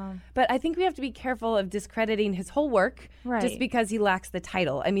 Wow. But I think we have to be careful of discrediting his whole work just because he lacks the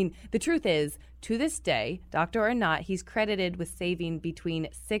title. I mean, the truth is, to this day, doctor or not, he's credited with saving between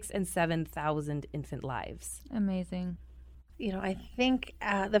 6,000 and 7,000 infant lives. Amazing. I think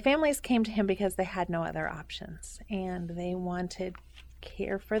the families came to him because they had no other options, and they wanted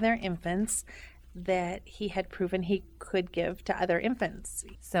care for their infants that he had proven he could give to other infants.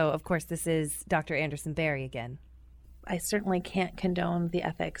 So, of course, this is Dr. Anderson Berry again. I certainly can't condone the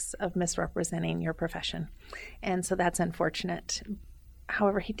ethics of misrepresenting your profession, and so that's unfortunate.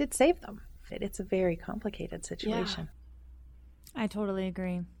 However, he did save them. It's a very complicated situation. Yeah. I totally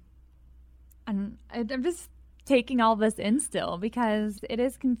agree. And I'm just taking all this in still because it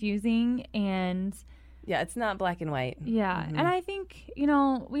is confusing, and yeah, it's not black and white. Yeah. And I think,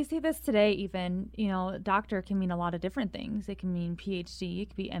 we see this today even, doctor can mean a lot of different things. It can mean PhD, it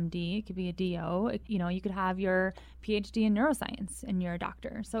could be MD, it could be a DO. You could have your PhD in neuroscience and you're a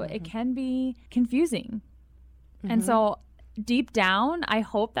doctor. So it can be confusing. And so deep down, I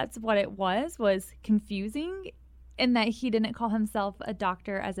hope that's what it was confusing, in that he didn't call himself a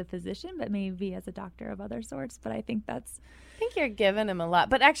doctor as a physician, but maybe as a doctor of other sorts. But I think you're giving him a lot.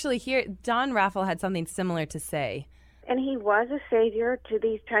 But actually here, Dawn Raffel had something similar to say. And he was a savior to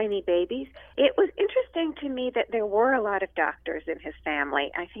these tiny babies. It was interesting to me that there were a lot of doctors in his family.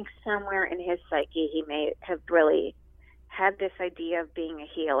 I think somewhere in his psyche he may have really had this idea of being a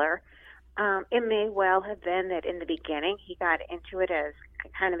healer. It may well have been that in the beginning he got into it as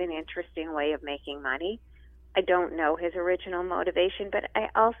kind of an interesting way of making money. I don't know his original motivation, but I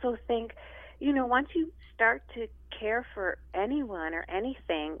also think, once you start to care for anyone or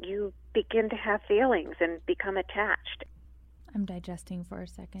anything, you begin to have feelings and become attached. I'm digesting for a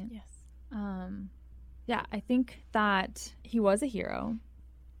second. Yes. Yeah, I think that he was a hero,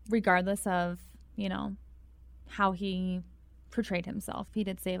 regardless of, how he portrayed himself. He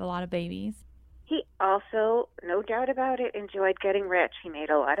did save a lot of babies. He also, no doubt about it, enjoyed getting rich. He made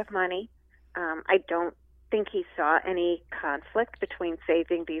a lot of money. I don't think he saw any conflict between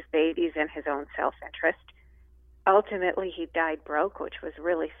saving these babies and his own self-interest. Ultimately, he died broke, which was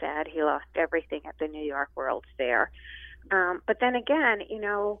really sad. He lost everything at the New York World's Fair. But then again,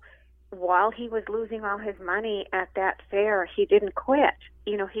 while he was losing all his money at that fair, he didn't quit.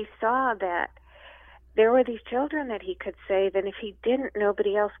 He saw that there were these children that he could save, and if he didn't,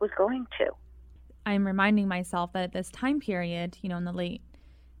 nobody else was going to. I'm reminding myself that at this time period, in the late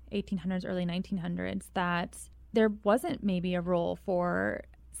 1800s, early 1900s, that there wasn't maybe a role for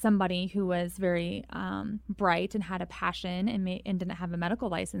somebody who was very bright and had a passion and didn't have a medical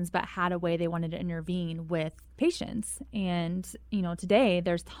license, but had a way they wanted to intervene with patients. And, today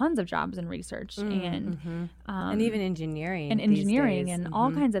there's tons of jobs in research and even engineering. And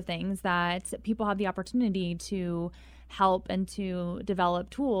all kinds of things that people have the opportunity to help and to develop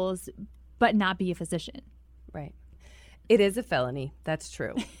tools, but not be a physician. Right. It is a felony. That's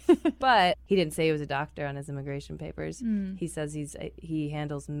true. But he didn't say he was a doctor on his immigration papers. He says he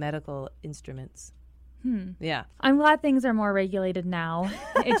handles medical instruments. Yeah. I'm glad things are more regulated now.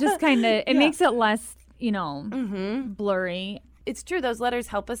 It just kind of, it makes it less, blurry. It's true. Those letters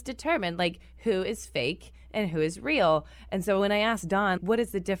help us determine, who is fake and who is real. And so when I asked Dawn, what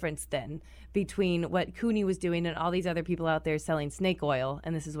is the difference then between what Cooney was doing and all these other people out there selling snake oil?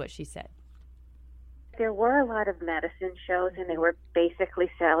 And this is what she said. There were a lot of medicine shows, and they were basically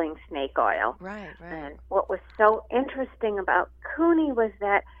selling snake oil. Right. And what was so interesting about Cooney was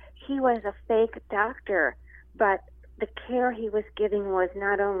that he was a fake doctor, but the care he was giving was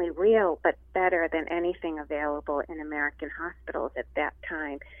not only real, but better than anything available in American hospitals at that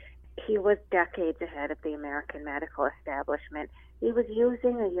time. He was decades ahead of the American medical establishment. He was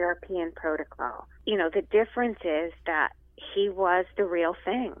using a European protocol. The difference is that he was the real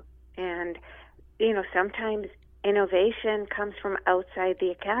thing. And sometimes innovation comes from outside the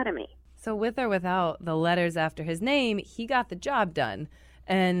academy. So with or without the letters after his name, he got the job done.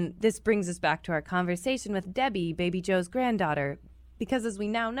 And this brings us back to our conversation with Debbie, Baby Joe's granddaughter. Because as we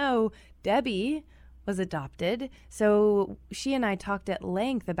now know, Debbie was adopted. So she and I talked at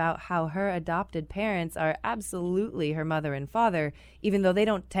length about how her adopted parents are absolutely her mother and father, even though they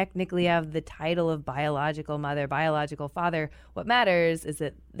don't technically have the title of biological mother, biological father. What matters is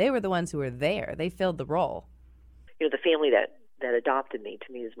that they were the ones who were there. They filled the role. The family that adopted me,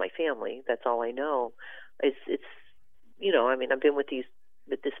 to me, is my family. That's all I know. It's I've been with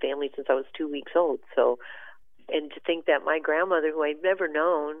this family since I was 2 weeks old. So, and to think that my grandmother, who I'd never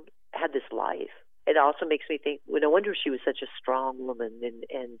known, had this life. It also makes me think, no wonder she was such a strong woman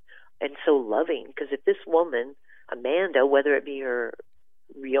and so loving. Because if this woman, Amanda, whether it be her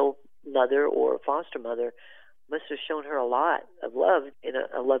real mother or foster mother, must have shown her a lot of love in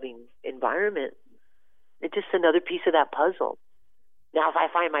a loving environment, it's just another piece of that puzzle. Now, if I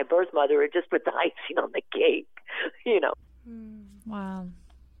find my birth mother, it just put the icing on the cake, Wow.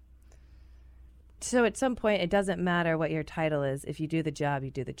 So at some point, it doesn't matter what your title is. If you do the job,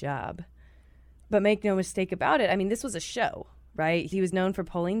 you do the job. But make no mistake about it. I mean, this was a show, right? He was known for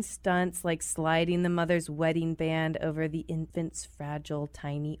pulling stunts like sliding the mother's wedding band over the infant's fragile,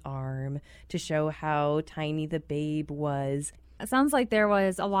 tiny arm to show how tiny the babe was. It sounds like there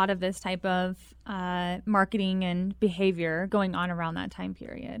was a lot of this type of marketing and behavior going on around that time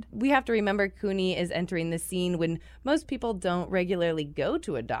period. We have to remember Cooney is entering the scene when most people don't regularly go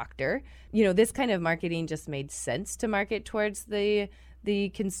to a doctor. This kind of marketing just made sense to market towards the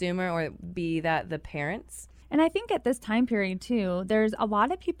consumer, or be that the parents. And I think at this time period too, there's a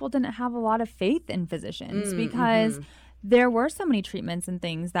lot of people didn't have a lot of faith in physicians because there were so many treatments and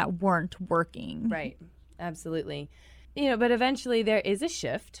things that weren't working. Right. Absolutely. But eventually there is a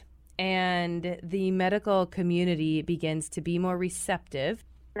shift, and the medical community begins to be more receptive.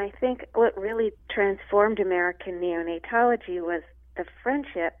 And I think what really transformed American neonatology was the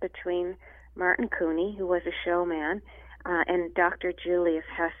friendship between Martin Cooney, who was a showman, and Dr. Julius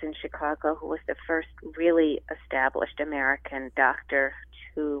Hess in Chicago, who was the first really established American doctor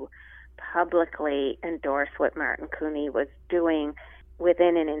to publicly endorse what Martin Cooney was doing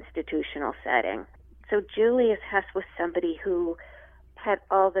within an institutional setting. So Julius Hess was somebody who had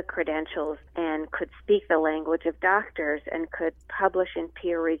all the credentials and could speak the language of doctors and could publish in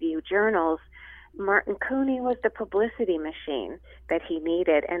peer-reviewed journals. Martin Cooney was the publicity machine that he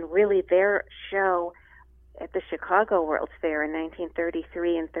needed, and really their show at the Chicago World's Fair in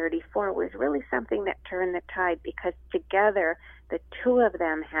 1933 and 34 was really something that turned the tide, because together the two of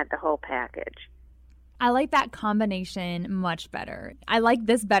them had the whole package. I like that combination much better. I like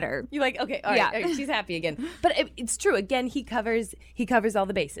this better. You like, okay, all right, she's happy again. But it's true. Again, he covers all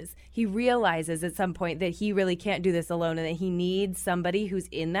the bases. He realizes at some point that he really can't do this alone and that he needs somebody who's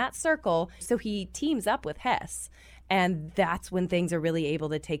in that circle. So he teams up with Hess. And that's when things are really able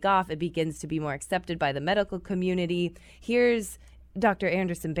to take off. It begins to be more accepted by the medical community. Here's Dr.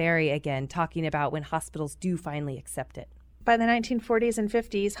 Anderson Berry again talking about when hospitals do finally accept it. By the 1940s and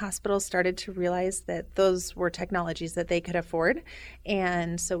 50s, hospitals started to realize that those were technologies that they could afford.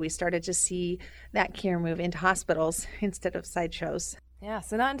 And so we started to see that care move into hospitals instead of sideshows. Yeah,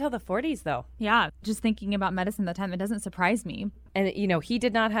 so not until the 40s, though. Yeah, just thinking about medicine at the time, it doesn't surprise me. And, you know, he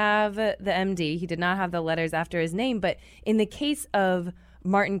did not have the MD. He did not have the letters after his name. But in the case of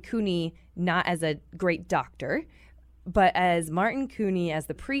Martin Cooney, not as a great doctor, but as Martin Cooney, as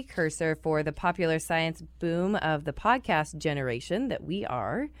the precursor for the popular science boom of the podcast generation that we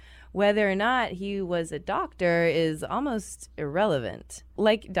are, whether or not he was a doctor is almost irrelevant.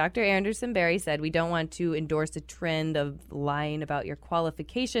 Like Dr. Anderson Berry said, we don't want to endorse a trend of lying about your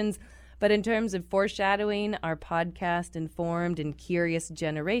qualifications, but in terms of foreshadowing our podcast-informed and curious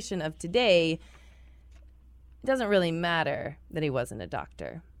generation of today, it doesn't really matter that he wasn't a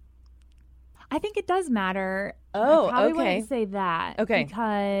doctor. I think it does matter. Oh, I probably okay. wouldn't say that. Okay.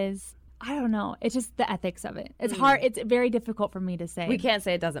 Because, I don't know. It's just the ethics of it. It's hard. It's very difficult for me to say. We can't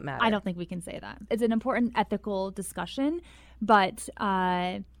say it doesn't matter. I don't think we can say that. It's an important ethical discussion, but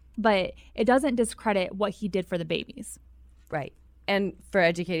it doesn't discredit what he did for the babies. Right. And for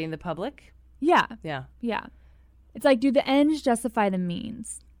educating the public? Yeah. Yeah. Yeah. It's like, do the ends justify the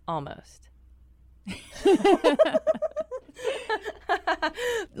means? Almost.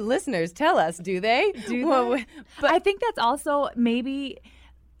 Listeners, tell us, do they? But I think that's also maybe,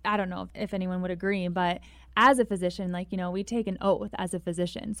 I don't know if anyone would agree, but as a physician, like, you know, we take an oath as a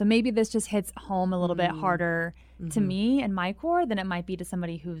physician. So maybe this just hits home a little bit harder to me and my core than it might be to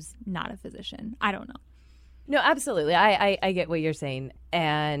somebody who's not a physician. I don't know. No, absolutely. I get what you're saying.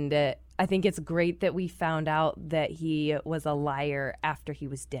 And I think it's great that we found out that he was a liar after he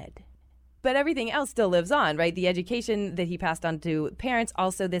was dead. But everything else still lives on, right? The education that he passed on to parents,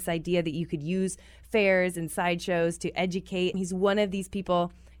 also this idea that you could use fairs and sideshows to educate. He's one of these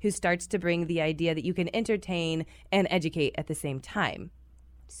people who starts to bring the idea that you can entertain and educate at the same time.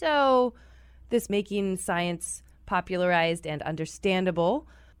 So this making science popularized and understandable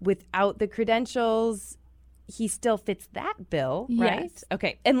without the credentials, he still fits that bill, right? Yes.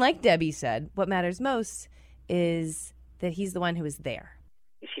 Okay. And like Debbie said, what matters most is that he's the one who is there.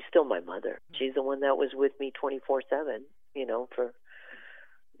 She's still my mother. She's the one that was with me 24/7, you know, for,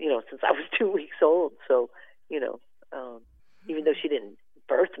 you know, since I was 2 weeks old. So, you know, even though she didn't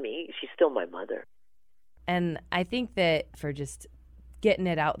birth me, she's still my mother. And I think that for just getting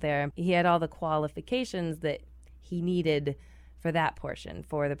it out there, he had all the qualifications that he needed for that portion,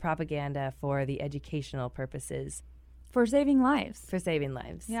 for the propaganda, for the educational purposes. For saving lives. For saving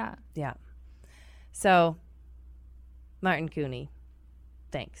lives. Yeah. Yeah. So, Martin Cooney.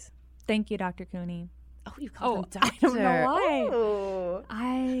 Thanks. Thank you, Dr. Cooney. Oh, you called him doctor. I don't know why. Oh.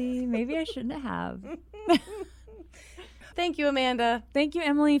 Maybe I shouldn't have. Thank you, Amanda. Thank you,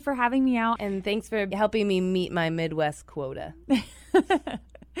 Emily, for having me out. And thanks for helping me meet my Midwest quota.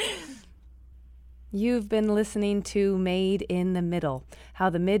 You've been listening to Made in the Middle, How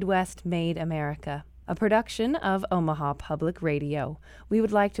the Midwest Made America, a production of Omaha Public Radio. We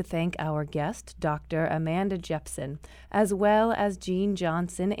would like to thank our guest, Dr. Amanda Jepson, as well as Gene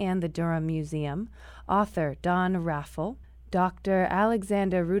Johnson and the Durham Museum, author Don Raffel, Dr.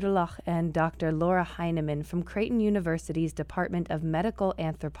 Alexander Rudelach, and Dr. Laura Heineman from Creighton University's Department of Medical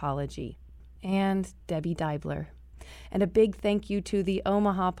Anthropology, and Debbie Deibler. And a big thank you to the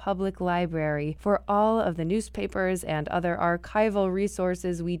Omaha Public Library for all of the newspapers and other archival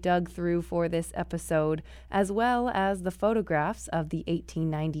resources we dug through for this episode, as well as the photographs of the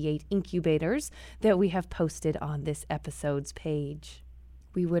 1898 incubators that we have posted on this episode's page.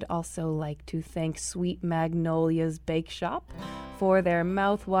 We would also like to thank Sweet Magnolia's Bake Shop for their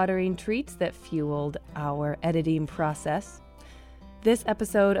mouth-watering treats that fueled our editing process. This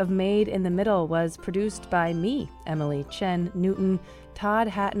episode of Made in the Middle was produced by me, Emily Chen Newton, Todd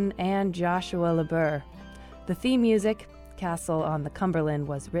Hatton, and Joshua LeBur. The theme music, Castle on the Cumberland,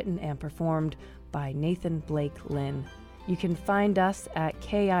 was written and performed by Nathan Blake Lynn. You can find us at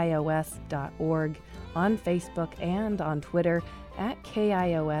KIOS.org, on Facebook and on Twitter at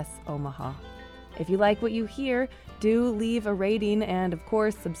KIOS Omaha. If you like what you hear, do leave a rating and, of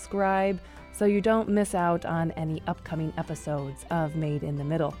course, subscribe so you don't miss out on any upcoming episodes of Made in the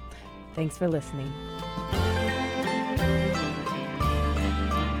Middle. Thanks for listening.